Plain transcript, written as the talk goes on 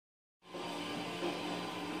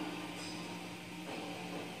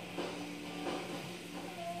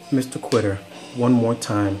Mr. Quitter one more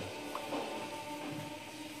time.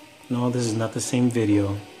 No, this is not the same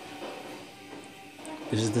video.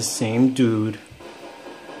 This is the same dude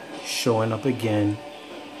showing up again.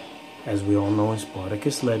 As we all know in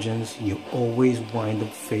Spartacus Legends, you always wind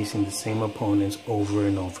up facing the same opponents over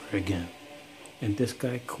and over again. And this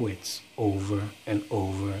guy quits over and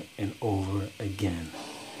over and over again.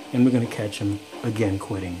 And we're going to catch him again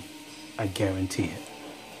quitting. I guarantee it.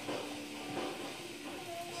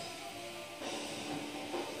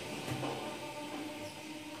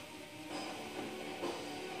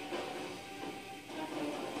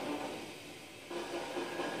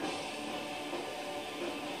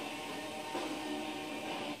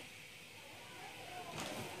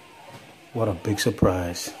 What a big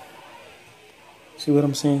surprise. See what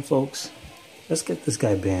I'm saying, folks? Let's get this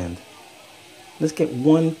guy banned. Let's get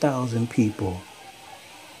 1,000 people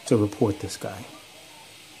to report this guy.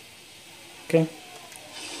 Okay?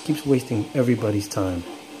 Keeps wasting everybody's time.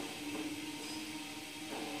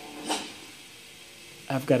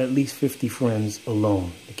 I've got at least 50 friends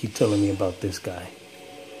alone that keep telling me about this guy.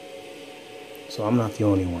 So I'm not the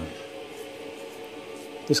only one.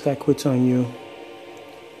 This guy quits on you.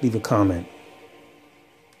 Leave a comment.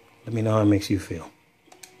 Let me know how it makes you feel.